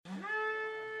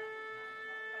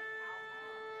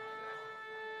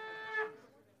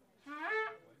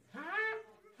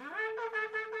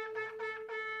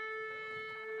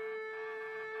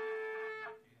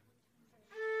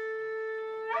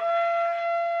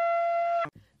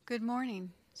Good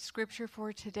morning. Scripture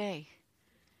for today,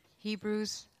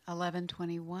 Hebrews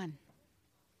 11:21.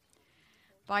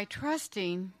 By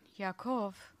trusting,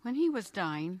 Yaakov, when he was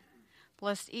dying,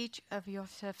 blessed each of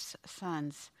Joseph's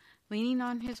sons, leaning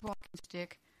on his walking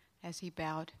stick as he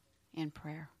bowed in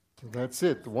prayer. So that's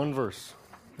it, one verse.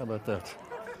 How about that?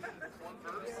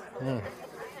 Yeah.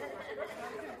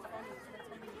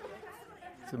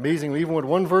 It's amazing even what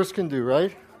one verse can do,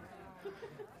 right?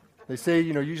 They say,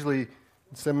 usually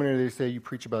in seminary they say you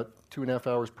preach about 2.5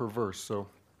 hours per verse, so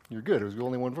you're good. It was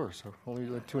only one verse, so only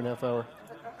like 2.5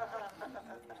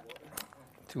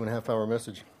 hour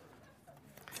message.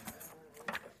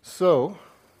 So,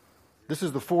 this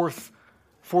is the fourth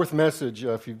message.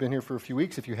 If you've been here for a few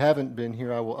weeks, if you haven't been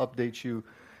here, I will update you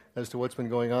as to what's been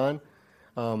going on.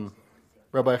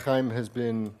 Rabbi Chaim has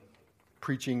been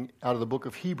preaching out of the book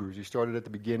of Hebrews. He started at the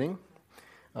beginning.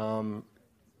 In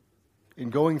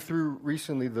going through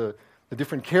recently the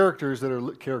different characters,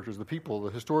 the people,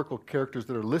 the historical characters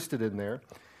that are listed in there,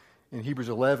 in Hebrews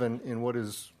 11, in what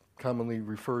is commonly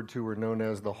referred to or known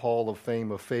as the Hall of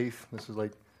Fame of Faith. This is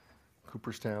like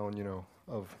Cooperstown,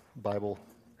 of Bible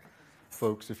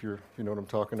folks, if you know what I'm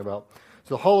talking about.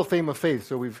 So the Hall of Fame of Faith.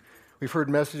 So we've heard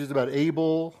messages about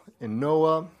Abel and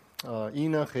Noah,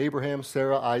 Enoch, Abraham,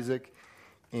 Sarah, Isaac,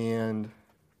 and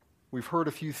we've heard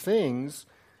a few things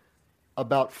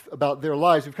about their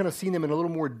lives. We've kind of seen them in a little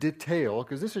more detail,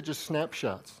 because these are just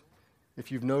snapshots.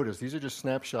 If you've noticed, these are just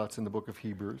snapshots in the book of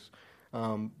Hebrews.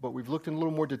 But we've looked in a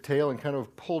little more detail and kind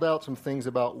of pulled out some things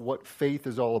about what faith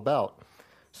is all about.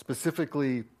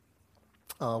 Specifically,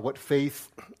 what faith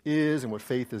is and what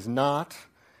faith is not.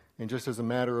 And just as a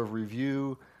matter of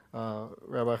review,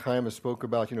 Rabbi Chaim has spoke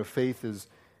about, faith is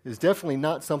definitely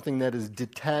not something that is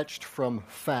detached from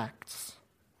facts.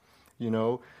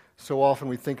 So often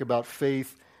we think about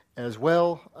faith as,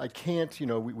 well, I can't,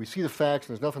 we see the facts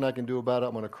and there's nothing I can do about it.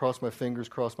 I'm going to cross my fingers,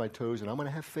 cross my toes, and I'm going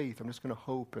to have faith. I'm just going to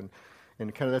hope. And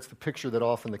kind of that's the picture that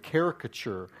often, the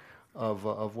caricature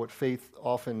of what faith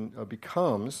often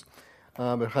becomes.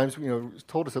 But Chaim's,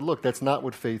 told us that, look, that's not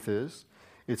what faith is.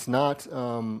 It's not,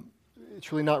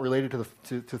 it's really not related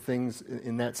to things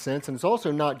in that sense. And it's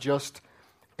also not just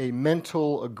a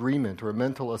mental agreement or a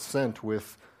mental assent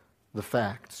with the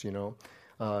facts,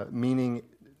 meaning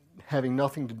having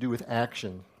nothing to do with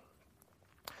action.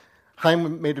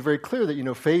 Chaim made it very clear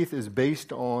that, faith is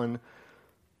based on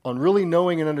really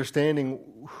knowing and understanding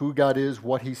who God is,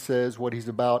 what He says, what He's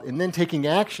about, and then taking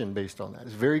action based on that.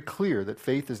 It's very clear that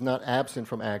faith is not absent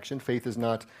from action. Faith is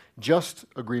not just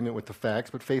agreement with the facts,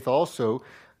 but faith also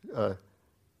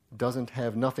doesn't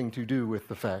have nothing to do with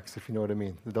the facts, if you know what I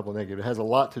mean, the double negative. It has a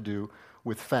lot to do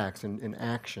with facts and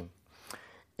action.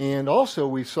 And also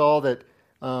we saw that,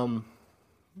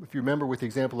 if you remember with the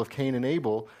example of Cain and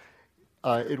Abel,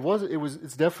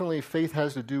 it's definitely, faith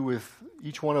has to do with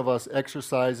each one of us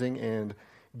exercising and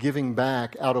giving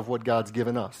back out of what God's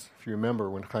given us. If you remember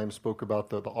when Chaim spoke about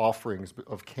the offerings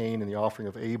of Cain and the offering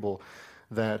of Abel,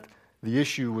 that the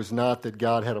issue was not that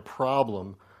God had a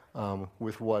problem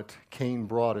with what Cain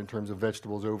brought in terms of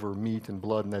vegetables over meat and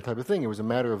blood and that type of thing. It was a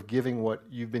matter of giving what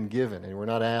you've been given, and we're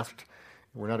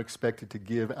not expected to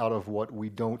give out of what we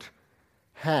don't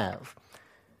have.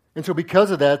 And so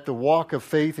because of that, the walk of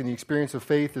faith and the experience of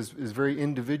faith is very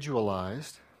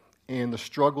individualized, and the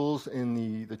struggles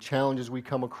and the challenges we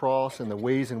come across and the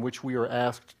ways in which we are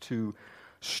asked to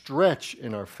stretch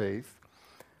in our faith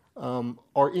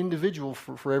are individual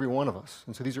for every one of us.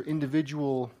 And so these are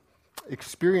individual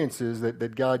experiences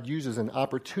that God uses and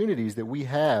opportunities that we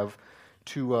have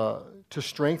to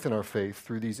strengthen our faith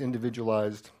through these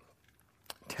individualized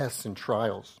tests and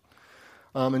trials.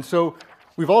 And so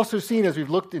we've also seen, as we've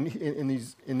looked in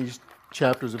these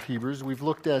chapters of Hebrews, we've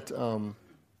looked at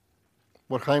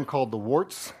what Chaim called the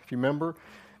warts, if you remember.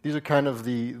 These are kind of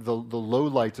the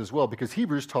lowlights as well, because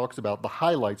Hebrews talks about the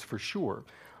highlights for sure.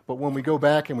 But when we go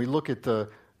back and we look at the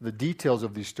details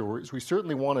of these stories, we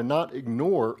certainly want to not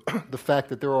ignore the fact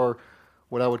that there are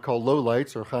what I would call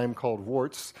lowlights, or Chaim called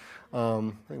warts.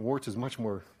 I think warts is much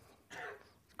more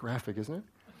graphic, isn't it?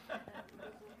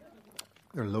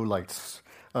 They're lowlights.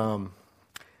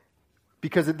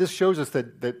 Because this shows us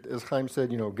that, as Chaim said,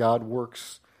 God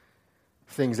works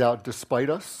things out despite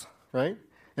us, right?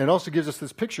 And it also gives us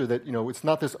this picture that, it's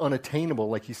not this unattainable,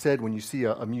 like he said, when you see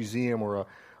a museum or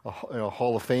a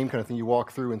Hall of Fame kind of thing, you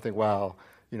walk through and think, wow,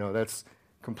 that's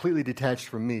completely detached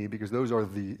from me, because those are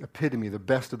the epitome, the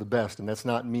best of the best, and that's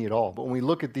not me at all. But when we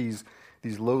look at these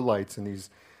lowlights and these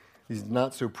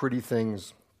not so pretty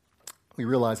things, we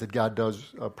realize that God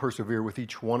does persevere with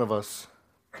each one of us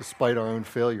despite our own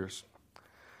failures.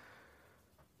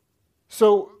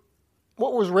 So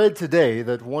what was read today,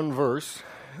 that one verse,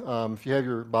 if you have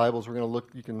your Bibles, we're going to look,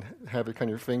 you can have it kind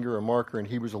of your finger or marker in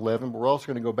Hebrews 11, but we're also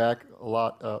going to go back a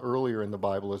lot earlier in the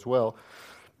Bible as well.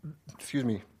 Excuse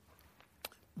me.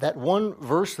 That one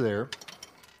verse there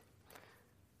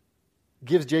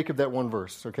gives Jacob that one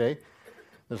verse, okay?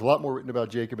 There's a lot more written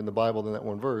about Jacob in the Bible than that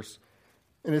one verse.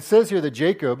 And it says here that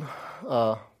Jacob,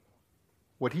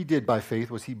 what he did by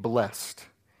faith was he blessed.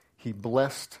 He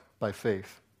blessed by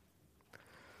faith.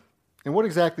 And what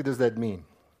exactly does that mean?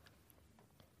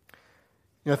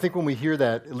 I think when we hear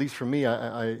that, at least for me,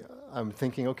 I'm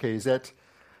thinking, okay,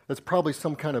 that's probably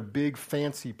some kind of big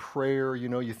fancy prayer.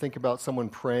 You think about someone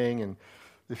praying, and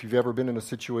if you've ever been in a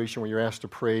situation where you're asked to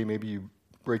pray, maybe you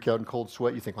break out in cold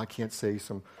sweat. You think, well, I can't say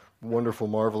some wonderful,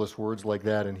 marvelous words like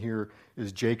that. And here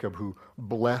is Jacob, who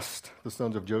blessed the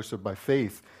sons of Joseph by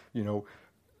faith.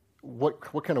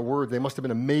 What kind of word? They must have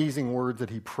been amazing words that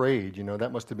he prayed.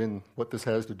 That must have been what this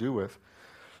has to do with.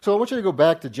 So I want you to go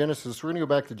back to Genesis. We're going to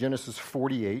go back to Genesis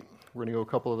 48. We're going to go a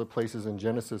couple other places in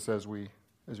Genesis as we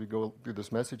go through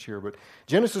this message here. But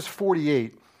Genesis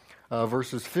 48,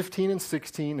 verses 15 and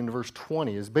 16 and verse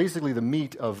 20 is basically the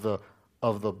meat of the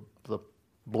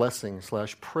blessing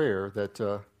 / prayer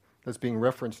that's being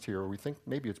referenced here. Or we think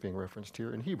maybe it's being referenced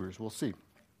here in Hebrews. We'll see.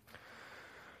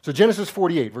 So Genesis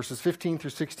 48, verses 15 through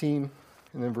 16,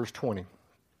 and then verse 20. It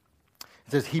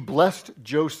says, he blessed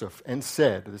Joseph and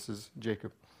said, this is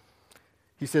Jacob,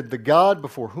 he said, the God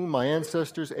before whom my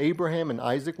ancestors Abraham and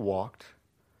Isaac walked,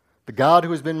 the God who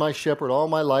has been my shepherd all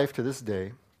my life to this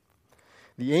day,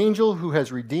 the angel who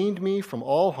has redeemed me from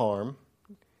all harm,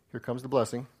 here comes the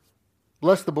blessing,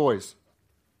 bless the boys.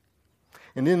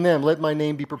 And in them let my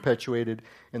name be perpetuated,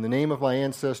 in the name of my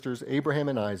ancestors Abraham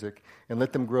and Isaac, and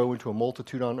let them grow into a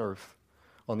multitude on the earth.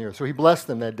 So he blessed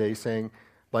them that day, saying,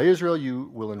 by Israel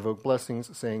you will invoke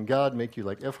blessings, saying, God make you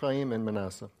like Ephraim and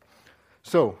Manasseh.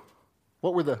 So,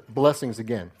 what were the blessings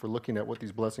again, for looking at what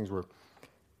these blessings were?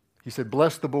 He said,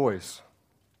 bless the boys.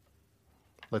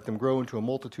 Let them grow into a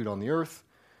multitude on the earth,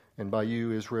 and by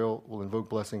you, Israel, will invoke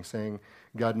blessings, saying,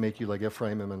 God make you like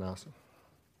Ephraim and Manasseh.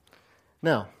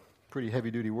 Now, pretty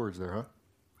heavy-duty words there, huh?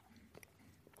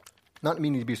 Not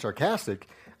meaning to be sarcastic.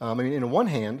 In one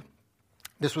hand,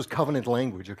 this was covenant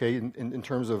language, okay, in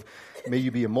terms of, may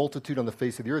you be a multitude on the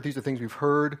face of the earth. These are things we've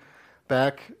heard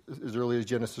back as early as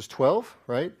Genesis 12,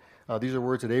 right? These are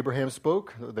words that Abraham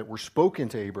spoke, that were spoken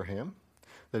to Abraham,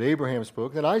 that Abraham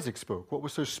spoke, that Isaac spoke. What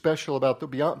was so special about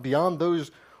beyond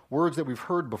those words that we've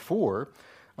heard before,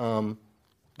 the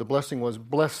blessing was,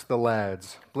 bless the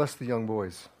lads, bless the young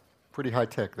boys. Pretty high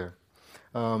tech there.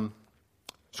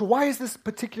 So why is this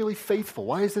particularly faithful?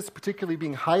 Why is this particularly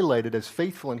being highlighted as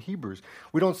faithful in Hebrews?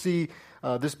 We don't see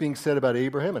this being said about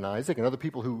Abraham and Isaac and other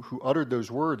people who uttered those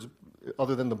words,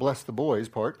 other than the bless the boys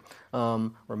part,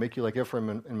 or make you like Ephraim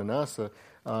and Manasseh.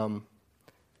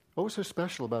 What was so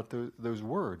special about those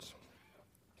words?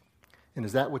 And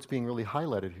is that what's being really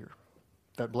highlighted here?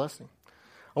 That blessing.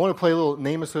 I want to play a little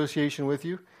name association with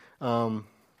you.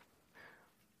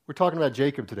 We're talking about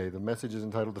Jacob today. The message is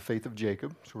entitled "The Faith of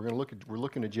Jacob." So we're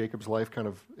looking at Jacob's life kind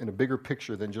of in a bigger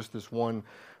picture than just this one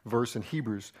verse in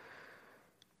Hebrews.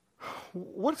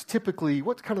 What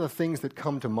kind of the things that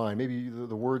come to mind? Maybe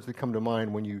the words that come to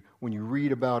mind when you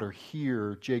read about or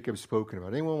hear Jacob spoken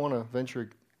about. Anyone want to venture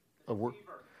a word?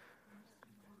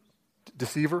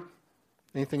 Deceiver.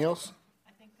 Anything else?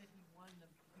 I think that he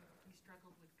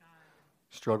struggled with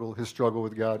God. His struggle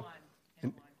with God.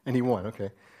 And he won,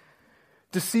 okay.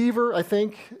 Deceiver, I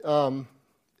think,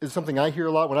 is something I hear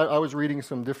a lot. When I was reading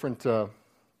some different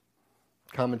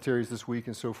commentaries this week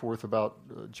and so forth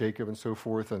about Jacob and so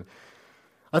forth, and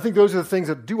I think those are the things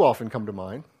that do often come to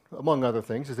mind, among other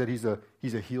things, is that he's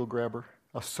a heel grabber,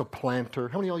 a supplanter.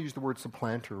 How many of y'all used the word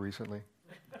supplanter recently?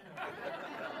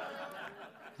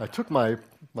 I took my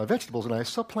vegetables and I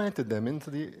supplanted them into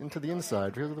the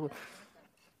inside.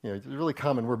 It's a really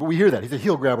common word, but we hear that. He's a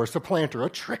heel grabber, a supplanter, a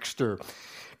trickster.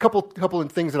 Couple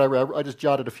of things that I read. I just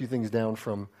jotted a few things down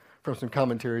from some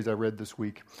commentaries I read this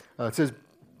week. It says,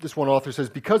 this one author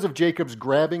says, because of Jacob's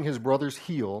grabbing his brother's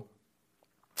heel,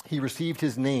 he received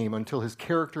his name until his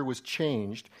character was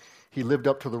changed. He lived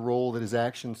up to the role that his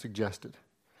actions suggested.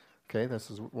 Okay,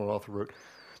 that's what one author wrote.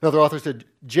 Another author said,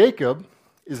 Jacob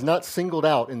is not singled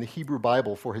out in the Hebrew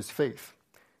Bible for his faith.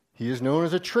 He is known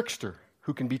as a trickster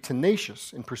who can be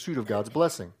tenacious in pursuit of God's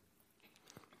blessing.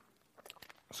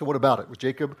 So what about it?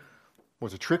 Jacob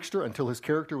was a trickster until his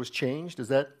character was changed. Is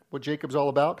that what Jacob's all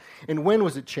about? And when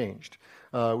was it changed?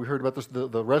 We heard about this,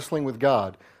 the wrestling with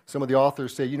God. Some of the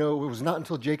authors say, it was not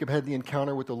until Jacob had the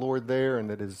encounter with the Lord there and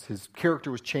that his character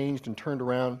was changed and turned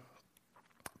around.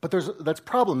 But that's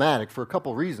problematic for a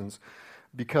couple reasons,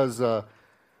 because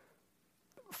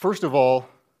first of all,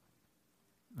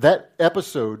 that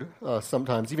episode,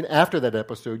 sometimes, even after that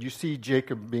episode, you see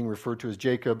Jacob being referred to as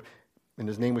Jacob, and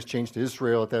his name was changed to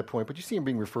Israel at that point, but you see him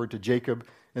being referred to Jacob,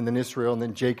 and then Israel, and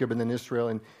then Jacob, and then Israel,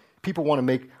 and people want to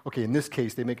make, okay, in this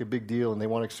case, they make a big deal, and they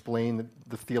want to explain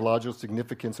the theological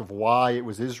significance of why it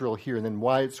was Israel here, and then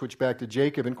why it switched back to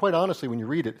Jacob, and quite honestly, when you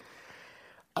read it,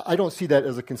 I don't see that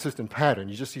as a consistent pattern.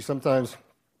 You just see sometimes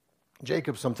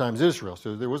Jacob, sometimes Israel.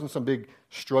 So there wasn't some big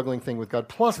struggling thing with God.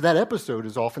 Plus, that episode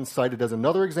is often cited as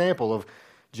another example of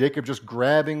Jacob just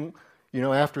grabbing,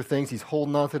 after things. He's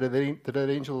holding on to that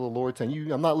angel of the Lord,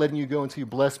 saying, I'm not letting you go until you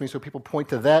bless me. So people point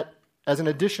to that as an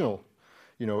additional,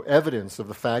 evidence of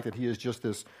the fact that he is just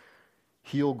this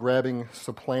heel-grabbing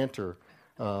supplanter,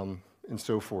 and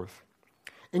so forth.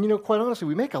 And, quite honestly,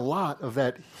 we make a lot of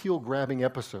that heel-grabbing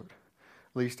episode.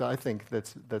 At least I think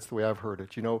that's the way I've heard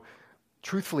it.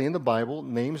 Truthfully, in the Bible,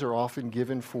 names are often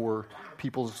given for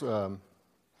people's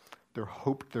their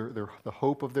hope, the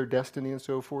hope of their destiny, and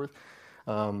so forth,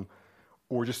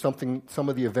 or just some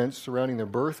of the events surrounding their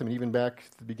birth. I mean, even back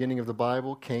at the beginning of the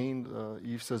Bible, Cain,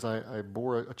 Eve says, "I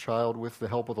bore a child with the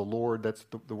help of the Lord." That's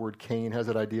the word Cain has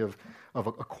that idea of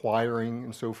acquiring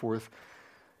and so forth.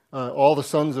 All the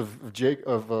sons of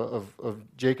Jacob,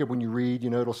 when you read,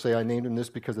 it'll say, I named him this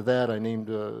because of that.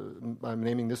 I'm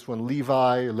naming this one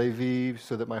Levi,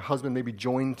 so that my husband may be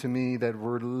joined to me. That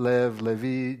word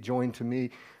Levi, joined to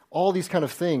me. All these kind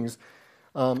of things.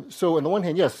 So on the one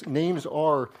hand, yes, names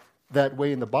are that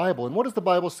way in the Bible. And what does the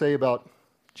Bible say about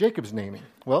Jacob's naming?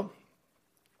 Well,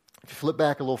 if you flip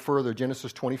back a little further,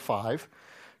 Genesis 25,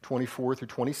 24 through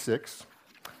 26,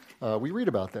 we read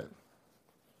about that.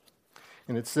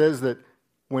 And it says that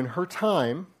when her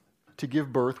time to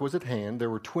give birth was at hand, there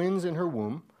were twins in her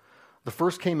womb. The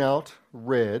first came out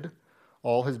red,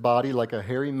 all his body like a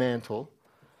hairy mantle.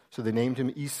 So they named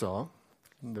him Esau.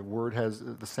 And the word has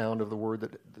the sound of the word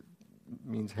that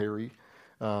means hairy.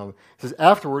 It says,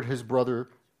 afterward, his brother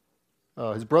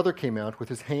came out with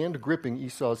his hand gripping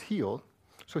Esau's heel.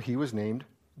 So he was named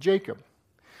Jacob.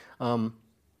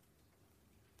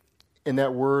 In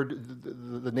that word,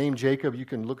 the name Jacob, you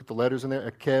can look at the letters in there.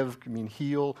 Akev can mean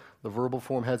heel. The verbal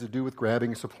form has to do with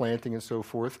grabbing, supplanting, and so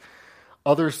forth.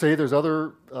 Others say there's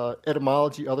other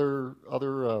etymology, other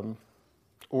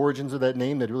origins of that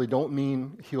name that really don't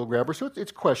mean heel grabber. So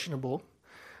it's questionable.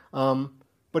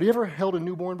 But you ever held a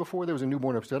newborn before? There was a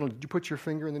newborn upstairs. Did you put your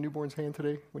finger in the newborn's hand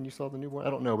today when you saw the newborn?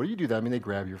 I don't know, but you do that. I mean, they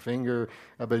grab your finger,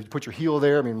 but you put your heel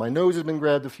there. I mean, my nose has been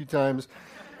grabbed a few times.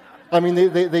 I mean,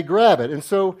 they grab it. And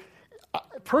so,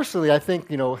 personally, I think,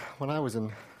 when I was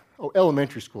in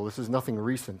elementary school, this is nothing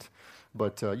recent,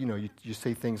 but, you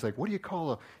say things like, what do you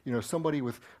call somebody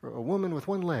with, a woman with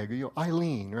one leg?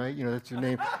 Eileen, right? That's your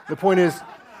name. The point is,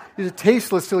 these are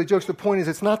tasteless, silly jokes. The point is,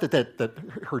 it's not that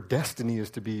her destiny is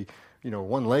to be,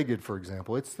 one-legged, for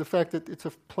example. It's the fact that it's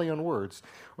a play on words,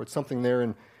 or it's something there.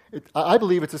 And I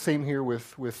believe it's the same here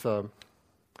with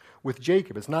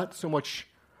Jacob. It's not so much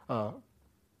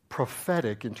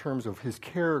prophetic in terms of his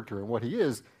character and what he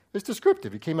is. It's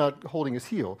descriptive. He came out holding his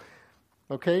heel.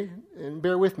 Okay? And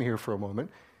bear with me here for a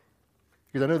moment,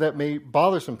 because I know that may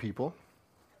bother some people.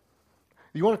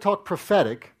 If you want to talk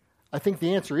prophetic, I think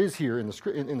the answer is here in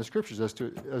the scriptures as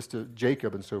to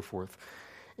Jacob and so forth.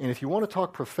 And if you want to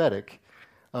talk prophetic,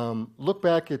 look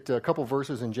back at a couple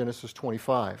verses in Genesis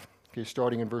 25, okay,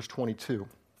 starting in verse 22.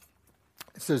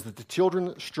 It says that the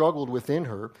children struggled within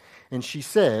her, and she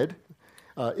said,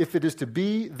 if it is to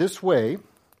be this way,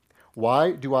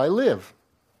 why do I live?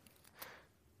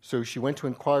 So she went to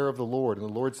inquire of the Lord, and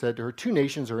the Lord said to her, 2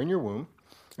 nations are in your womb,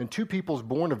 and 2 peoples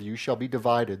born of you shall be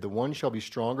divided. The one shall be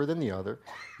stronger than the other.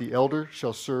 The elder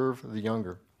shall serve the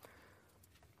younger.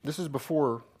 This is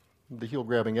before the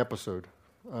heel-grabbing episode.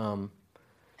 So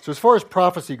as far as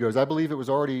prophecy goes, I believe it was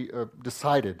already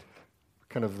decided,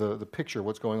 kind of the picture of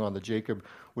what's going on, that Jacob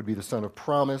would be the son of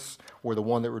promise, or the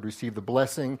one that would receive the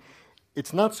blessing.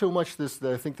 It's not so much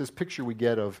I think this picture we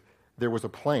get of there was a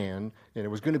plan, and it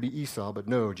was going to be Esau, but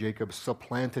no, Jacob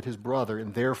supplanted his brother,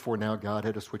 and therefore now God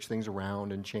had to switch things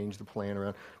around and change the plan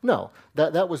around. No,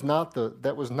 that was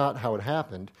not how it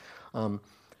happened.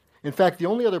 In fact, the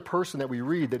only other person that we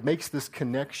read that makes this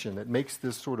connection, that makes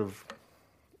this sort of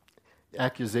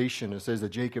accusation, it says that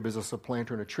Jacob is a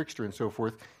supplanter and a trickster and so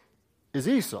forth, is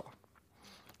Esau.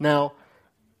 Now,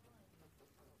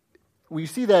 we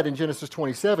see that in Genesis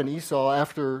 27. Esau,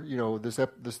 after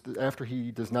after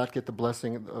he does not get the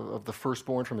blessing of the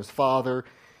firstborn from his father,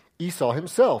 Esau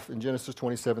himself in Genesis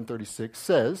 27:36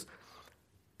 says,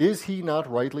 "Is he not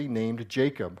rightly named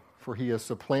Jacob? for he has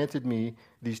supplanted me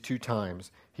these 2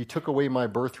 times. He took away my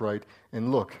birthright,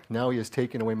 and look, now he has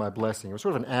taken away my blessing. It was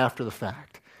sort of an after the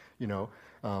fact,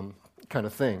 kind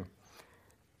of thing.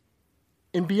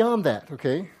 And beyond that,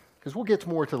 okay, because we'll get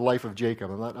more to the life of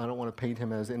Jacob. I don't want to paint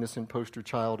him as innocent poster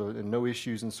child and no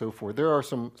issues and so forth. There are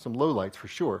some lowlights for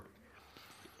sure.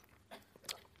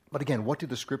 But again, what do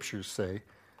the scriptures say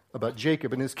about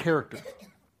Jacob and his character?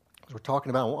 As we're talking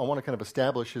about, I want to kind of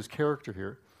establish his character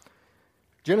here.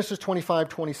 Genesis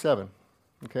 25:27,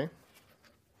 okay?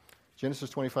 Genesis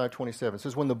 25:27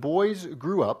 says, when the boys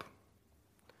grew up,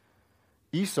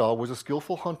 Esau was a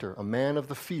skillful hunter, a man of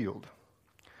the field,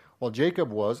 while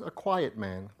Jacob was a quiet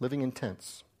man, living in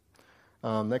tents.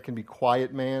 That can be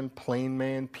quiet man, plain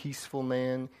man, peaceful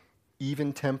man,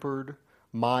 even-tempered,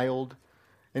 mild.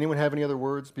 Anyone have any other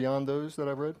words beyond those that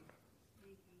I've read?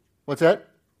 What's that?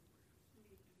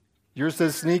 Yours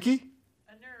says sneaky?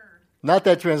 A nerd. Not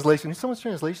that translation. Does someone's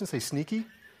translation say sneaky?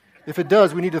 If it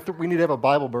does, we need to have a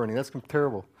Bible burning. That's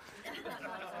terrible.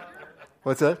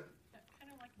 What's that?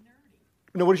 Kind of like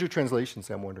nerdy. No, what does your translation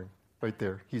say? I'm wondering. Right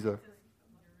there. He's a. Nerdy.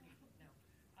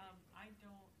 No. I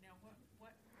don't know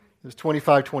what. It's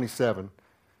 25:27.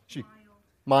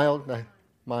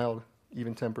 Mild,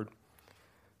 even-tempered. It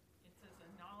says a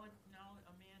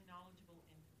man knowledgeable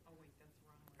in. Oh wait, that's the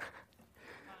wrong one.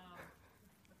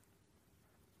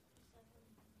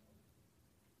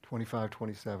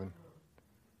 25:27.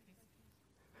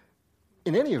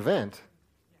 In any event,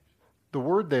 the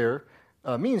word there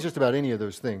means just about any of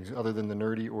those things, other than the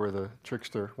nerdy or the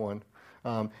trickster one.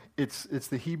 It's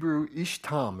the Hebrew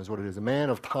Ishtam is what it is, a man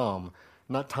of Tam,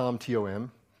 not Tom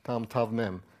T-O-M, Tom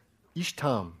Tav-Mem,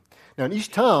 Ishtam. Now, an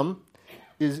Ishtam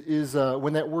is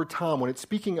when that word Tam, when it's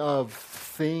speaking of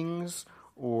things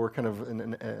or kind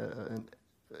of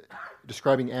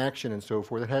describing action and so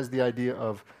forth, it has the idea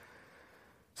of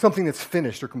something that's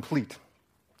finished or complete.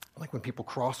 Like when people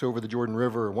cross over the Jordan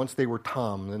River, once they were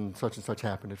Tam, then such and such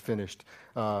happened, it finished.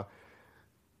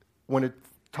 When it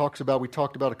talks about, we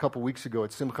talked about a couple weeks ago at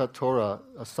Simchat Torah,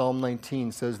 Psalm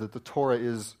 19 says that the Torah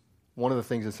is, one of the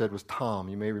things it said was Tam.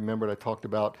 You may remember I talked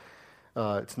about,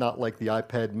 it's not like the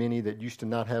iPad mini that used to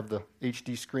not have the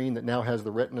HD screen, that now has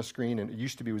the Retina screen, and it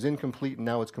used to be, it was incomplete, and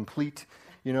now it's complete,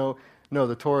 No,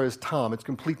 the Torah is Tam. It's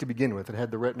complete to begin with. It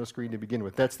had the Retina screen to begin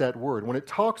with. That's that word. When it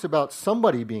talks about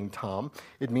somebody being Tam,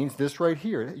 it means this right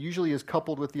here. It usually is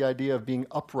coupled with the idea of being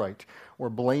upright or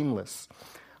blameless.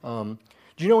 Do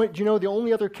you know the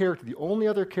only other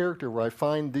character where I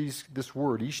find this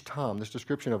word, Ish Tam, this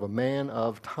description of a man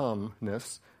of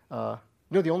Tamness,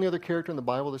 the only other character in the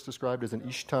Bible that's described as an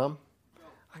Ish Tam?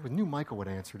 I knew Michael would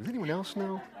answer. Does anyone else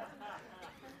know?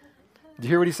 Did you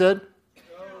hear what he said?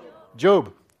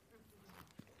 Job.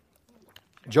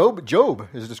 Job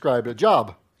is described a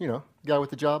Job, guy with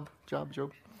the job, Job.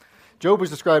 Job was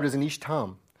described as an Ish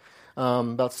Tam.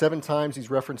 About 7 times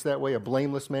he's referenced that way, a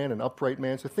blameless man, an upright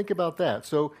man. So think about that.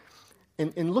 So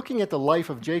in looking at the life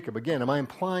of Jacob, again, am I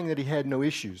implying that he had no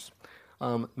issues?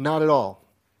 Not at all.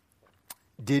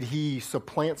 Did he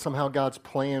supplant somehow God's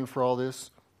plan for all this?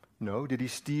 No. Did he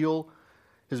steal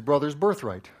his brother's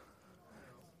birthright?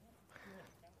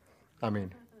 I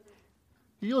mean,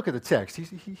 you look at the text,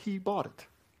 he bought it.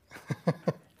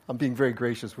 I'm being very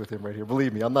gracious with him right here.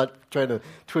 Believe me, I'm not trying to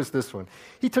twist this one.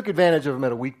 He took advantage of him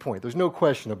at a weak point. There's no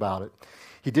question about it.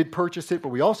 He did purchase it, but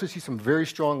we also see some very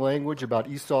strong language about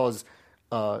Esau's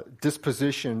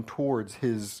disposition towards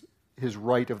his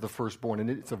right of the firstborn. And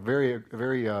it's a very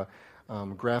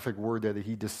graphic word there that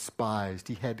he despised.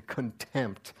 He had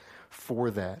contempt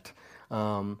for that.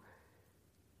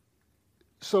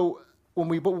 So when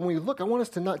we look, I want us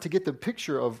to get the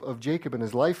picture of Jacob and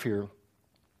his life here.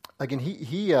 Again,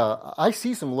 I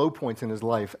see some low points in his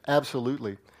life,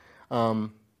 absolutely. I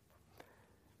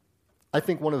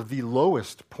think one of the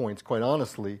lowest points, quite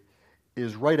honestly,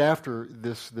 is right after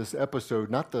this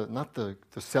episode, not the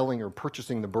selling or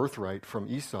purchasing the birthright from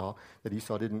Esau, that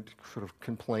Esau didn't sort of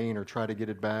complain or try to get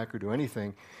it back or do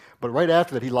anything, but right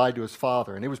after that he lied to his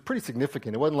father, and it was pretty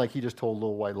significant. It wasn't like he just told a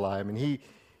little white lie. I mean,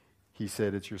 he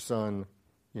said, "It's your son,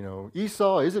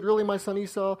 Esau, is it really my son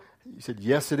Esau?" He said,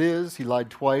 "Yes, it is." He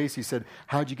lied twice. He said,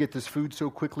 "How'd you get this food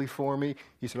so quickly for me?"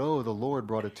 He said, "Oh, the Lord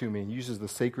brought it to me." He uses the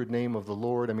sacred name of the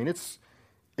Lord. I mean, it's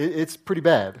pretty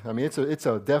bad. I mean, it's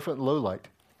a definite lowlight.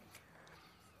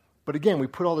 But again, we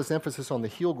put all this emphasis on the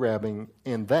heel grabbing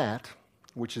and that,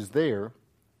 which is there.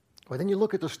 But then you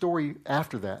look at the story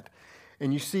after that,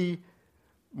 and you see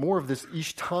more of this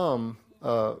Ish Tam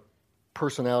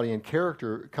personality and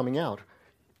character coming out.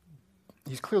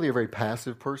 He's clearly a very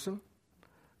passive person.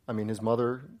 I mean, his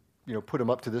mother, put him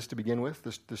up to this to begin with,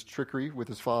 this trickery with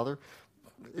his father.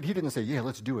 he didn't say, yeah,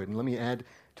 let's do it, and let me add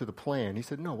to the plan. He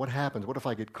said, no, what happens? What if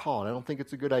I get caught? I don't think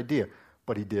it's a good idea.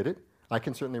 But he did it. I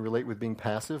can certainly relate with being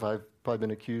passive. I've probably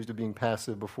been accused of being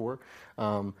passive before.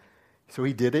 So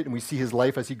he did it, and we see his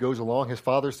life as he goes along. His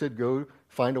father said, go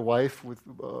find a wife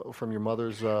from your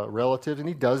mother's relatives, and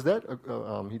he does that.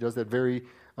 He does that very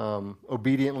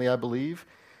obediently, I believe.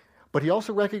 But he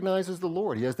also recognizes the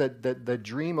Lord. He has that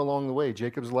dream along the way,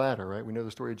 Jacob's ladder, right? We know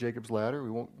the story of Jacob's ladder. We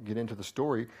won't get into the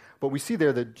story. But we see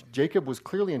there that Jacob was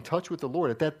clearly in touch with the Lord.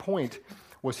 At that point,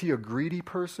 was he a greedy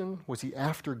person? Was he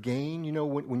after gain? You know,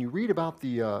 when you read about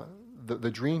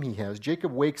the dream he has,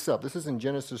 Jacob wakes up. This is in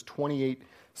Genesis 28,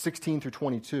 16 through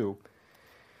 22.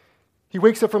 He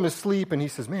wakes up from his sleep and he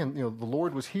says, man, you know, the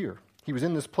Lord was here. He was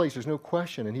in this place, there's no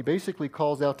question. And he basically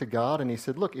calls out to God and he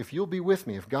said, look, if you'll be with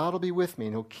me, if God will be with me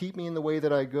and he'll keep me in the way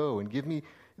that I go and give me,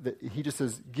 he just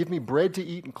says, give me bread to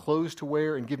eat and clothes to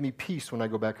wear and give me peace when I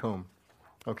go back home.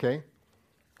 Okay?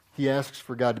 He asks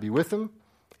for God to be with him.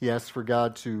 He asks for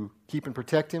God to keep and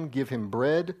protect him, give him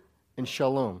bread and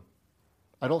shalom.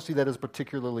 I don't see that as a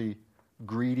particularly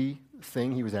greedy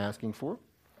thing he was asking for.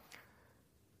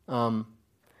 And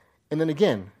then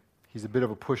again, he's a bit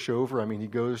of a pushover. I mean, he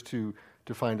goes to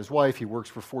find his wife. He works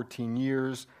for 14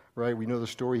 years, right? We know the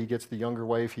story. He gets the younger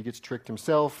wife. He gets tricked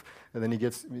himself, and then he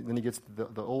gets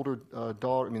the older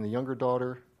daughter. I mean, the younger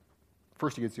daughter.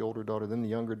 First, he gets the older daughter, then the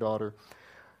younger daughter.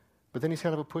 But then he's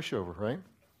kind of a pushover, right?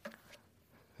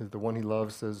 The one he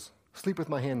loves says, "Sleep with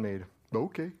my handmaid."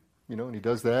 Okay, you know, and he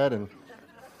does that, and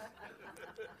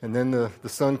then the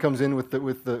son comes in with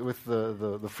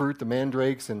the fruit, the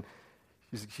mandrakes, and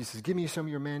she says, give me some of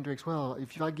your mandrakes. Well,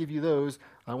 if I give you those,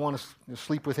 I want to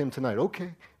sleep with him tonight.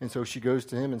 Okay. And so she goes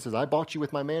to him and says, I bought you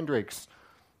with my mandrakes.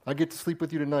 I get to sleep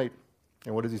with you tonight.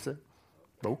 And what does he say?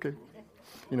 Okay.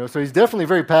 You know, so he's definitely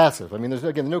very passive. I mean, there's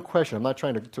no question. I'm not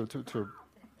trying to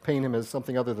paint him as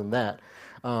something other than that.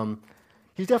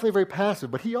 He's definitely very passive,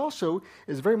 but he also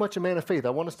is very much a man of faith. I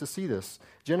want us to see this.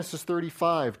 Genesis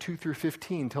 35, 2 through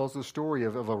 15 tells the story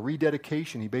of a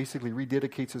rededication. He basically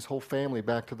rededicates his whole family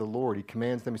back to the Lord. He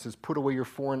commands them, he says, put away your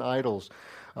foreign idols,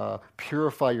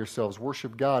 purify yourselves,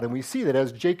 worship God. And we see that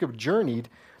as Jacob journeyed,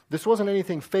 this wasn't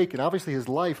anything fake, and obviously his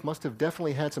life must have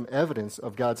definitely had some evidence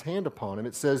of God's hand upon him.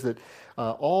 It says that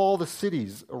all the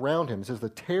cities around him, it says the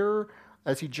terror,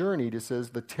 as he journeyed, it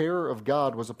says the terror of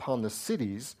God was upon the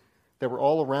cities that were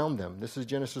all around them. This is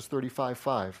Genesis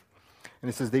 35:5. And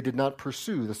it says, they did not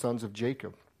pursue the sons of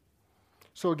Jacob.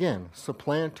 So again,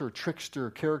 supplanter,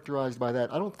 trickster, characterized by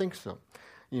that? I don't think so.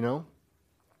 You know,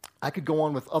 I could go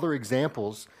on with other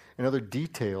examples and other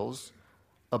details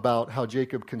about how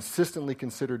Jacob consistently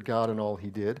considered God in all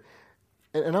he did.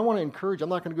 And I want to encourage, I'm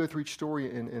not going to go through each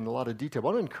story in a lot of detail, but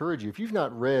I want to encourage you, if you've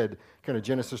not read kind of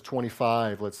Genesis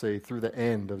 25, let's say, through the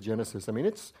end of Genesis, I mean,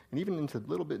 and even into a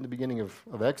little bit in the beginning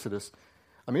of Exodus,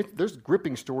 I mean, there's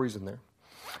gripping stories in there.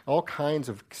 All kinds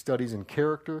of studies in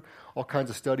character, all kinds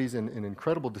of studies in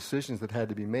incredible decisions that had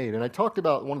to be made. And I talked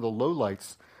about one of the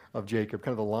lowlights of Jacob,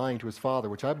 kind of the lying to his father,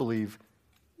 which I believe,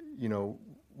 you know,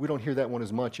 we don't hear that one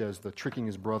as much as the tricking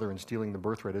his brother and stealing the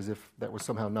birthright, as if that was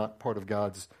somehow not part of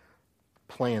God's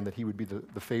plan, that he would be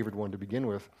the favored one to begin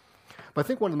with. But I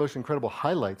think one of the most incredible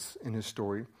highlights in his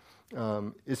story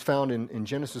is found in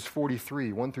Genesis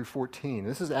 43, 1 through 14.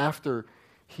 This is after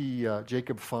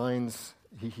Jacob finds,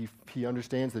 he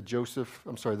understands that Joseph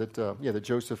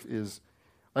is,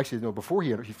 actually, no, before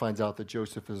he finds out that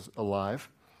Joseph is alive.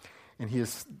 And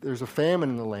there's a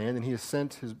famine in the land, and he has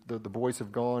sent the boys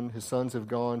have gone, his sons have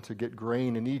gone to get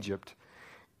grain in Egypt.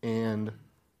 And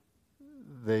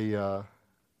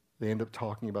they end up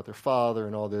talking about their father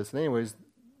and all this. And anyways,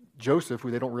 Joseph,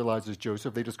 who they don't realize is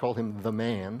Joseph, they just call him the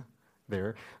man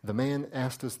there. The man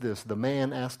asked us this. The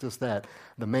man asked us that.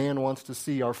 The man wants to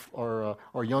see our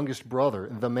youngest brother.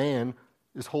 The man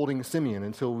is holding Simeon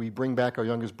until we bring back our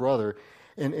youngest brother.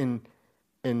 And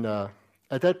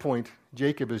at that point,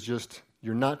 Jacob is just,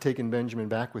 you're not taking Benjamin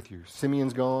back with you.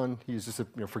 Simeon's gone. He's just,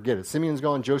 forget it. Simeon's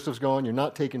gone. Joseph's gone. You're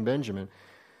not taking Benjamin.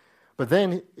 But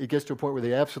then it gets to a point where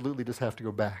they absolutely just have to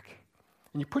go back.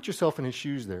 And you put yourself in his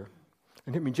shoes there.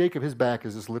 And I mean, Jacob, his back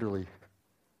is just literally,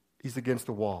 he's against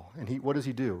the wall. And what does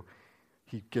he do?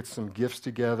 He gets some gifts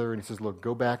together and he says, look,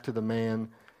 go back to the man,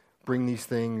 bring these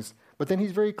things. But then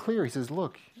he's very clear. He says,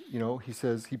 look,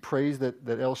 he prays that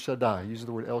El Shaddai, he uses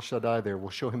the word El Shaddai there, will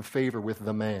show him favor with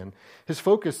the man. His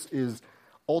focus is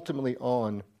ultimately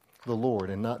on the Lord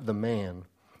and not the man.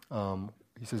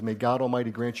 He says, may God Almighty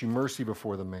grant you mercy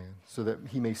before the man, so that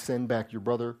he may send back your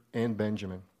brother and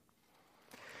Benjamin.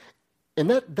 And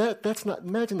that's not,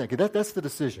 imagine that, that's the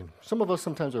decision. Some of us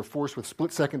sometimes are forced with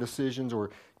split-second decisions,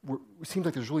 or it seems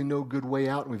like there's really no good way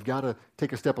out, and we've got to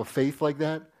take a step of faith like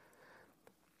that.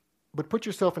 But put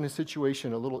yourself in a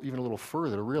situation even a little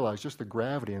further to realize just the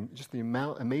gravity and just the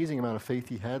amazing amount of faith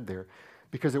he had there.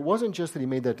 Because it wasn't just that he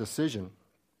made that decision.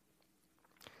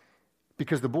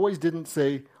 Because the boys didn't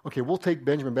say, okay, we'll take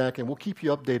Benjamin back and we'll keep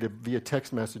you updated via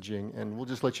text messaging and we'll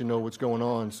just let you know what's going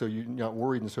on so you're not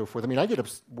worried and so forth. I mean, I get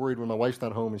worried when my wife's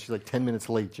not home and she's like 10 minutes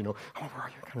late, oh, where are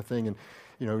you, kind of thing. And,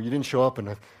 you didn't show up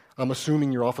and I'm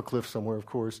assuming you're off a cliff somewhere, of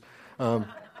course.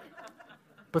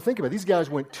 But think about it. These guys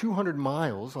went 200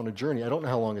 miles on a journey. I don't know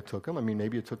how long it took them. I mean,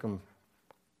 maybe it took them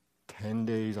 10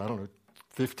 days,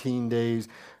 15 days,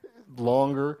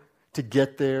 longer to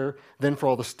get there, then for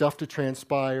all the stuff to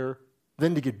transpire,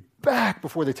 then to get back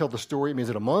before they tell the story. I mean, is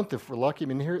it a month if we're lucky? I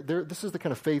mean, this is the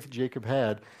kind of faith Jacob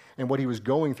had and what he was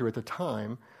going through at the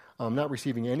time, not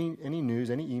receiving any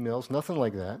news, any emails, nothing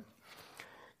like that.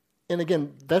 And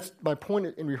again, that's my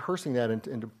point in rehearsing that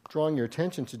and drawing your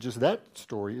attention to just that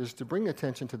story is to bring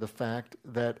attention to the fact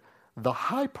that the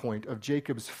high point of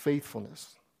Jacob's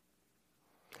faithfulness,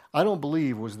 I don't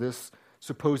believe was this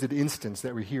supposed instance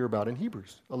that we hear about in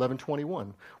Hebrews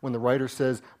 11:21, when the writer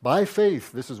says, by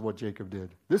faith, this is what Jacob did.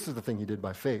 This is the thing he did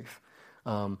by faith,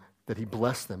 that he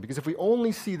blessed them. Because if we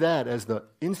only see that as the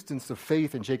instance of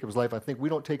faith in Jacob's life, I think we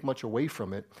don't take much away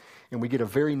from it, and we get a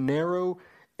very narrow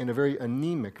and a very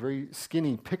anemic, very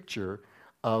skinny picture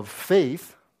of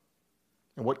faith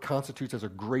and what constitutes as a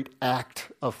great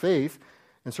act of faith,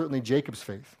 and certainly Jacob's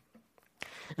faith.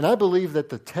 And I believe that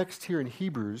the text here in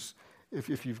Hebrews,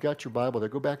 if you've got your Bible there,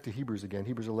 go back to Hebrews again,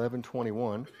 Hebrews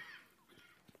 11:21.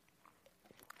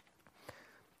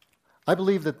 I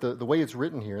believe that the way it's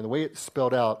written here, and the way it's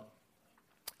spelled out,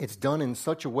 it's done in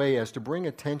such a way as to bring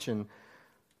attention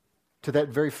to that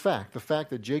very fact, the fact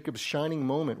that Jacob's shining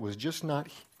moment was just not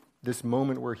this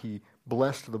moment where he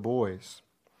blessed the boys,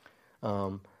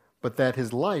 but that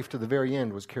his life to the very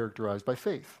end was characterized by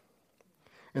faith.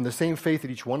 And the same faith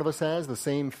that each one of us has, the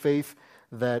same faith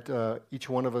that each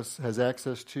one of us has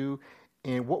access to.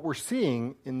 And what we're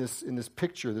seeing in this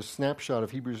picture, this snapshot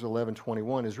of Hebrews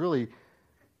 11:21 is really,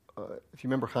 if you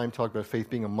remember, Chaim talked about faith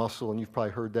being a muscle, and you've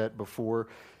probably heard that before.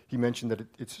 He mentioned that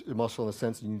it's a muscle in the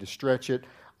sense that you need to stretch it.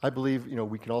 I believe,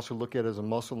 we can also look at it as a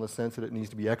muscle in the sense that it needs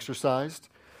to be exercised.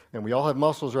 And we all have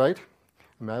muscles, right?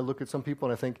 I mean, I look at some people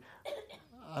and I think,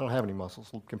 I don't have any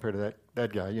muscles compared to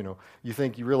that guy,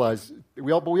 You realize,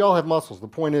 we all have muscles. The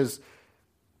point is,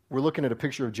 we're looking at a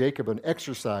picture of Jacob, an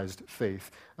exercised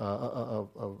faith, a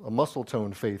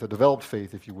muscle-toned faith, a developed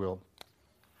faith, if you will.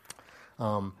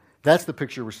 That's the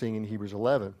picture we're seeing in Hebrews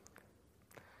 11.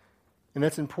 And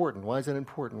that's important. Why is that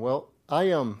important? Well,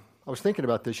 I was thinking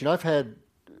about this. I've had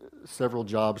several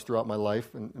jobs throughout my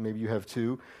life, and maybe you have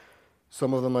too.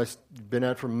 Some of them I've been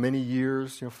at for many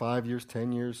years, 5 years,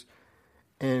 10 years.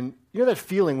 And that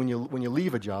feeling when you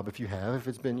leave a job, if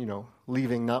it's been,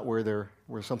 leaving not where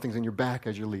something's in your back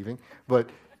as you're leaving, but,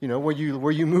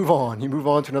 where you move on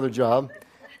to another job.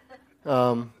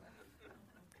 I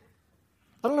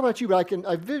don't know about you, but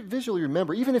I visually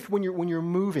remember, even if when you're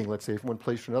moving, let's say, from one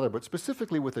place to another, but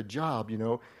specifically with a job,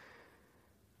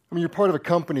 you're part of a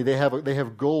company. They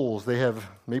have goals.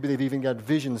 Maybe they've even got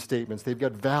vision statements. They've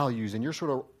got values, and you're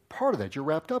sort of part of that. You're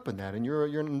wrapped up in that, and you're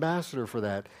an ambassador for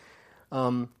that.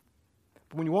 But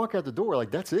when you walk out the door,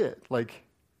 that's it.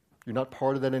 You're not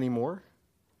part of that anymore.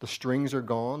 The strings are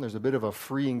gone. There's a bit of a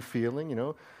freeing feeling.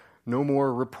 No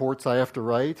more reports I have to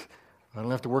write. I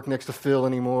don't have to work next to Phil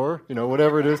anymore.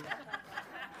 Whatever it is.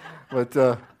 But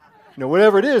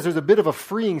whatever it is, there's a bit of a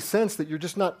freeing sense that you're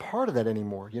just not part of that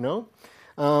anymore.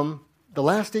 The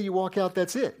last day you walk out,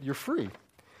 that's it. You're free.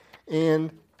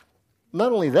 And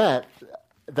not only that,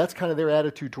 that's kind of their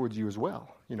attitude towards you as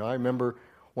well. I remember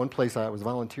one place I was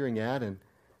volunteering at, and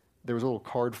there was a little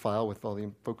card file with all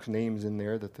the folks' names in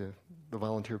there that the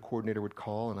volunteer coordinator would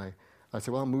call. And I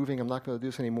said, well, I'm moving. I'm not going to do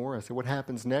this anymore. I said, what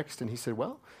happens next? And he said,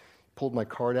 well, pulled my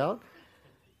card out.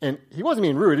 And he wasn't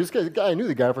being rude. This guy, I knew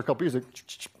the guy for a couple years.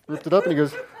 Ripped it up, and he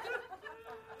goes,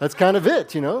 that's kind of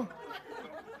it,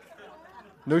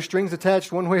 No strings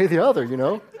attached one way or the other,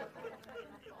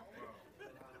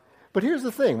 But here's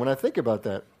the thing, when I think about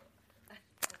that,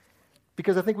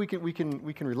 because I think we can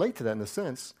relate to that in a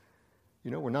sense,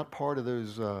 we're not part of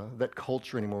those that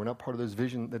culture anymore. We're not part of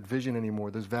that vision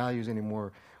anymore, those values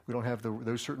anymore. We don't have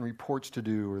those certain reports to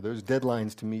do or those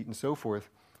deadlines to meet and so forth.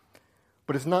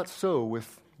 But it's not so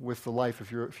with the life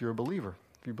if you're a believer.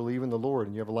 If you believe in the Lord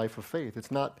and you have a life of faith,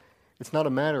 it's not a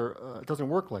matter. It doesn't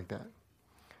work like that.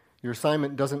 Your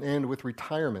assignment doesn't end with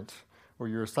retirement or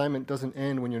your assignment doesn't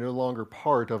end when you're no longer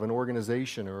part of an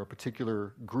organization or a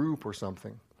particular group or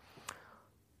something.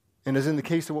 And as in the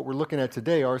case of what we're looking at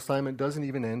today, our assignment doesn't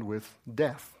even end with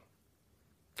death.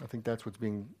 I think that's what's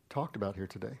being talked about here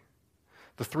today.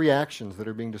 The three actions that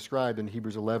are being described in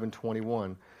Hebrews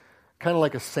 11:21, kind of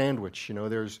like a sandwich.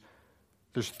 There's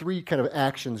three kind of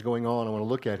actions going on I want to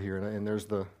look at here, and there's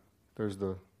the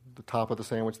top of the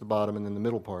sandwich, the bottom, and then the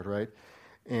middle part, right?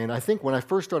 And I think when I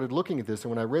first started looking at this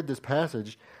and when I read this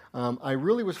passage, I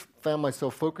really found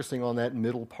myself focusing on that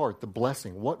middle part, the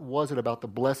blessing. What was it about the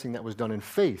blessing that was done in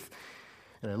faith?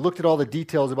 And I looked at all the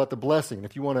details about the blessing. And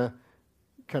if you want to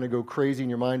kind of go crazy in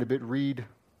your mind a bit, read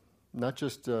not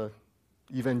just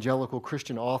evangelical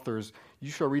Christian authors, you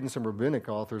start reading some rabbinic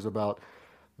authors about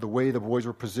the way the boys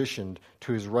were positioned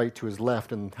to his right, to his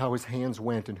left, and how his hands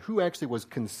went, and who actually was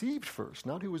conceived first,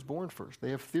 not who was born first.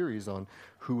 They have theories on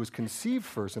who was conceived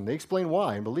first, and they explain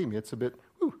why, and believe me, it's a bit,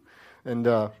 whew. And,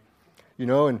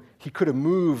 and he could have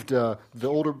moved the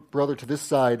older brother to this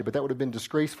side, but that would have been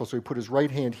disgraceful, so he put his right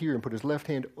hand here and put his left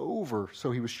hand over, so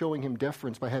he was showing him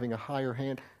deference by having a higher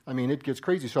hand. I mean, it gets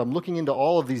crazy. So I'm looking into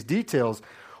all of these details.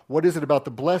 What is it about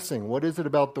the blessing? What is it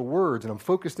about the words? And I'm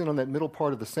focused in on that middle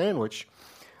part of the sandwich.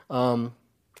 How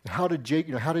did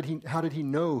he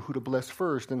know who to bless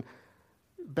first? And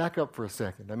back up for a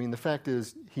second. I mean, the fact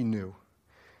is, he knew.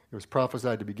 It was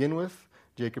prophesied to begin with.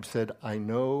 Jacob said, "I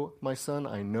know, my son,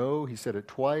 I know." He said it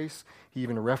twice. He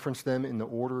even referenced them in the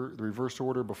reverse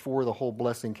order before the whole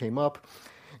blessing came up.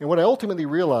 And what I ultimately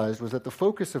realized was that the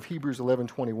focus of Hebrews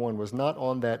 11:21 was not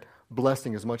on that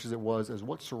blessing as much as it was as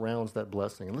what surrounds that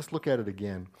blessing. And let's look at it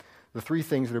again. The three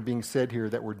things that are being said here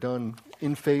that were done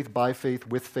in faith, by faith,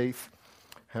 with faith,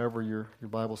 however your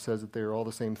Bible says that they are all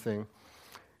the same thing.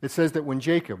 It says that when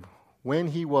Jacob, when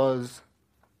he was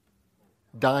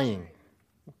dying,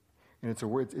 and it's a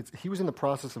word, he was in the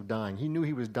process of dying. He knew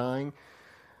he was dying,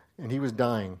 and he was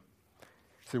dying.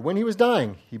 So when he was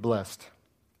dying, he blessed,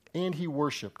 and he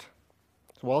worshipped.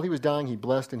 So while he was dying, he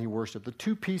blessed and he worshipped. The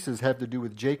two pieces have to do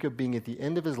with Jacob being at the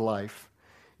end of his life,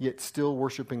 yet still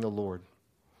worshiping the Lord.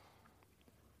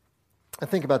 I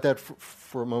think about that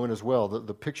for a moment as well,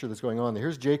 the picture that's going on there.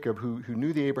 Here's Jacob, who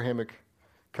knew the Abrahamic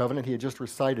covenant. He had just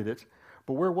recited it.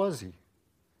 But where was he?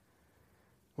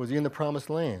 Was he in the promised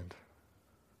land?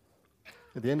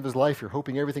 At the end of his life, you're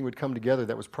hoping everything would come together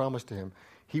that was promised to him.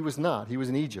 He was not. He was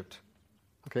in Egypt.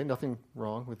 Okay, nothing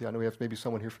wrong with it. I know we have maybe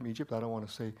someone here from Egypt. I don't want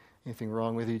to say anything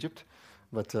wrong with Egypt.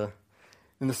 But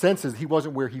in the sense is he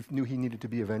wasn't where he knew he needed to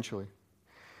be eventually.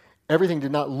 Everything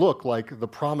did not look like the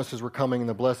promises were coming and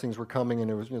the blessings were coming, and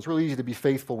it's really easy to be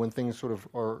faithful when things sort of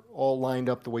are all lined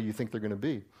up the way you think they're going to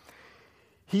be.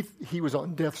 He was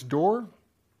on death's door.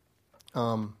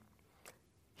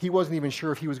 He wasn't even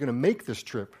sure if he was going to make this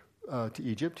trip to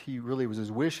Egypt. He really was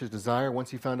his wish, his desire.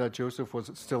 Once he found out Joseph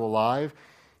was still alive,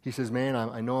 he says, "Man,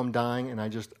 I know I'm dying, and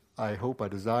I hope, I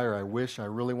desire, I wish, I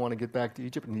really want to get back to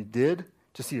Egypt." And he did,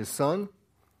 to see his son.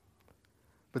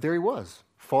 But there he was,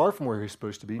 far from where he was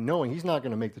supposed to be, knowing he's not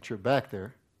going to make the trip back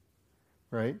there,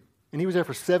 right? And he was there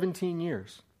for 17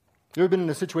 years. You ever been in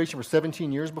a situation for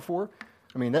 17 years before?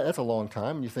 I mean, that's a long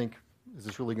time. And you think, is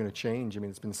this really going to change? I mean,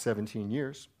 it's been 17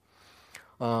 years.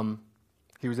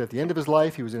 He was at the end of his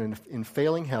life. He was in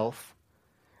failing health.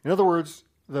 In other words,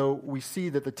 though, we see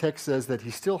that the text says that he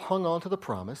still hung on to the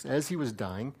promise as he was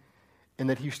dying, and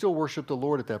that he still worshiped the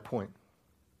Lord at that point.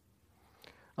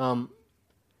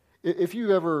 If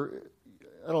you ever,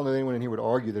 I don't know anyone in here would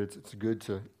argue that it's good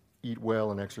to eat well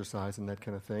and exercise and that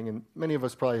kind of thing, and many of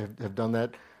us probably have done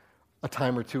that a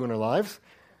time or two in our lives.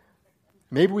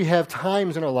 Maybe we have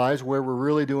times in our lives where we're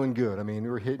really doing good. I mean,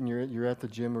 you're at the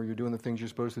gym, or you're doing the things you're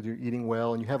supposed to do, eating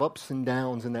well, and you have ups and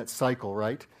downs in that cycle,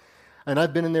 right? And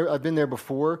I've been there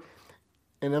before,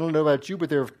 and I don't know about you, but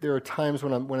there are times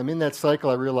when I'm in that cycle,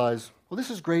 I realize, well,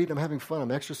 this is great. I'm having fun. I'm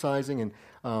exercising, and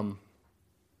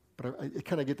but I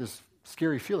kind of get this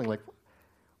scary feeling like,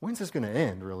 when's this going to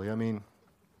end? Really? I mean,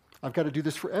 I've got to do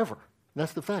this forever. And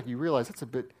that's the fact. You realize that's a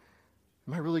bit.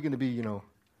 Am I really going to be,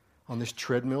 on this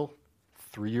treadmill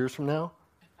 3 years from now,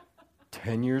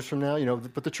 10 years from now?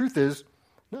 But the truth is,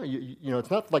 no. It's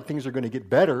not like things are going to get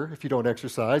better if you don't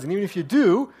exercise, and even if you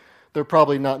do, they're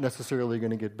probably not necessarily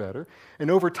going to get better. And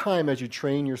over time, as you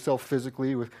train yourself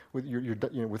physically with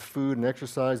with food and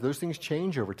exercise, those things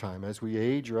change over time as we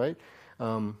age, right?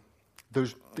 I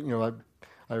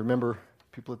remember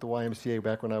people at the YMCA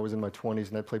back when I was in my 20s,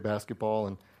 and I'd play basketball,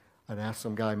 and I'd ask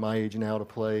some guy my age now to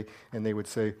play, and they would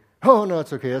say, "Oh, no,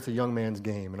 it's okay, that's a young man's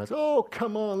game." And I said, "Oh,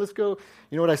 come on, let's go."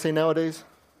 You know what I say nowadays?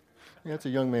 Yeah, it's a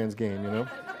young man's game,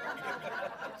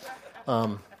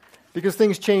 Because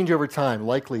things change over time.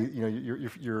 Likely,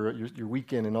 your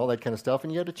weekend and all that kind of stuff,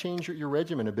 and you got to change your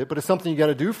regimen a bit. But it's something you got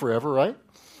to do forever, right?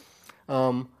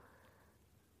 When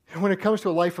it comes to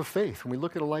a life of faith, when we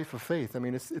look at a life of faith, I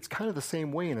mean, it's kind of the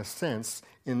same way in a sense,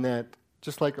 in that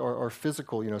just like our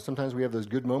physical, sometimes we have those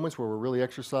good moments where we're really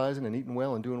exercising and eating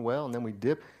well and doing well, and then we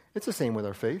dip. It's the same with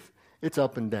our faith. It's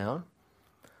up and down.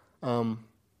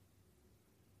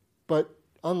 But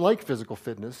unlike physical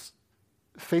fitness,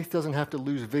 faith doesn't have to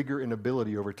lose vigor and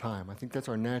ability over time. I think that's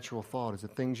our natural thought, is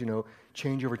that things,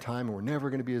 change over time, and we're never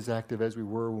going to be as active as we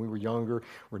were when we were younger.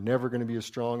 We're never going to be as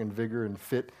strong and vigorous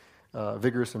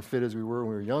and fit as we were when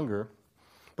we were younger.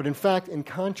 But in fact, in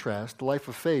contrast, the life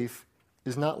of faith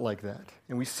is not like that.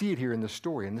 And we see it here in this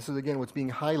story. And this is, again, what's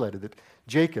being highlighted, that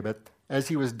Jacob, as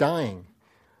he was dying,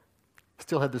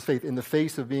 still had this faith in the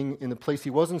face of being in the place he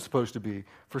wasn't supposed to be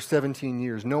for 17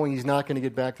 years, knowing he's not going to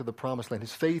get back to the promised land.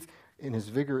 His faith and his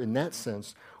vigor in that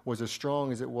sense was as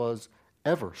strong as it was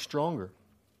ever, stronger.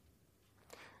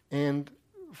 And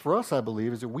for us, I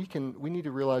believe, is that we need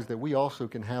to realize that we also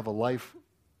can have a life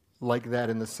like that,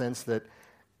 in the sense that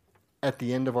at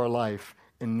the end of our life,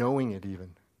 and knowing it even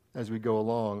as we go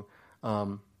along,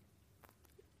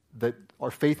 that our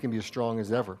faith can be as strong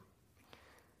as ever.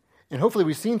 And hopefully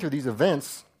we've seen through these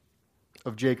events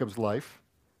of Jacob's life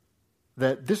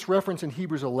that this reference in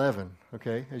Hebrews 11,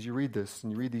 okay, as you read this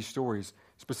and you read these stories,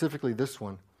 specifically this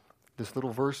one, this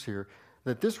little verse here,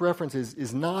 that this reference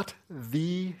is not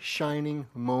the shining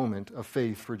moment of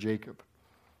faith for Jacob.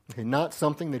 Okay, not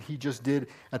something that he just did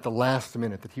at the last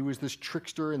minute, that he was this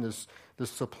trickster and this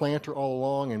supplanter all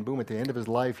along, and boom, at the end of his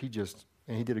life, he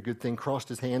did a good thing, crossed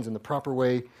his hands in the proper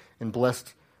way, and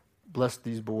blessed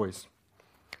these boys.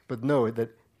 But no,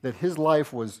 that his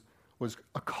life was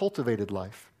a cultivated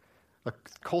life,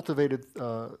 cultivated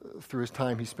through his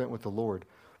time he spent with the Lord.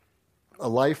 A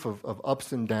life of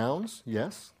ups and downs,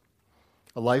 yes.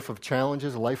 A life of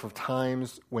challenges, a life of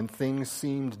times when things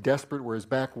seemed desperate, where his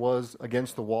back was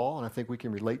against the wall, and I think we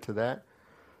can relate to that.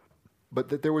 But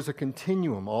that there was a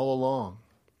continuum all along,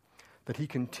 that he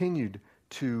continued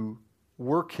to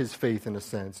work his faith in a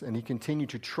sense, and he continued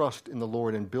to trust in the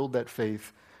Lord and build that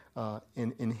faith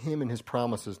in him and his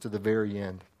promises to the very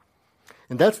end.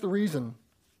 And that's the reason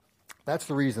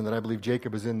that I believe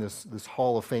Jacob is in this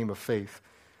hall of fame of faith.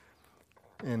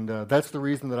 And that's the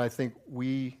reason that I think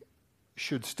we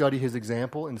should study his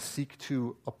example and seek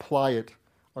to apply it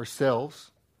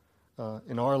ourselves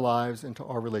in our lives and to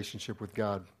our relationship with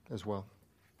God as well.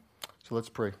 So let's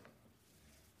pray.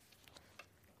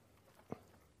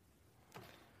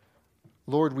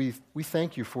 Lord, we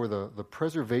thank you for the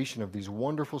preservation of these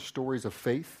wonderful stories of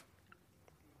faith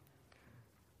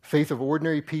of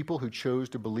ordinary people who chose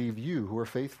to believe you, who are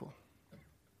faithful.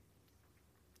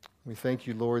 We thank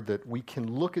you, Lord, that we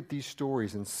can look at these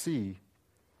stories and see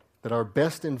that our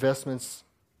best investments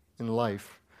in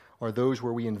life are those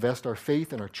where we invest our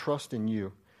faith and our trust in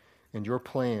you and your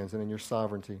plans and in your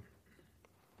sovereignty.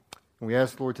 And we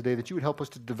ask, Lord, today that you would help us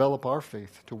to develop our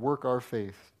faith, to work our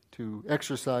faith, to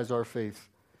exercise our faith,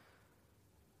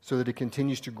 so that it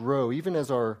continues to grow, even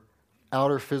as our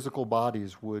outer physical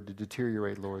bodies would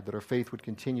deteriorate, Lord, that our faith would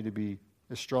continue to be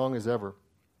as strong as ever.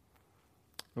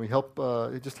 And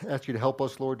we just ask you to help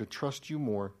us, Lord, to trust you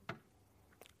more,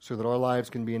 so that our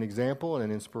lives can be an example and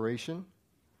an inspiration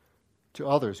to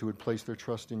others who would place their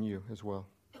trust in you as well.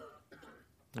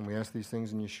 And we ask these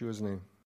things in Yeshua's name.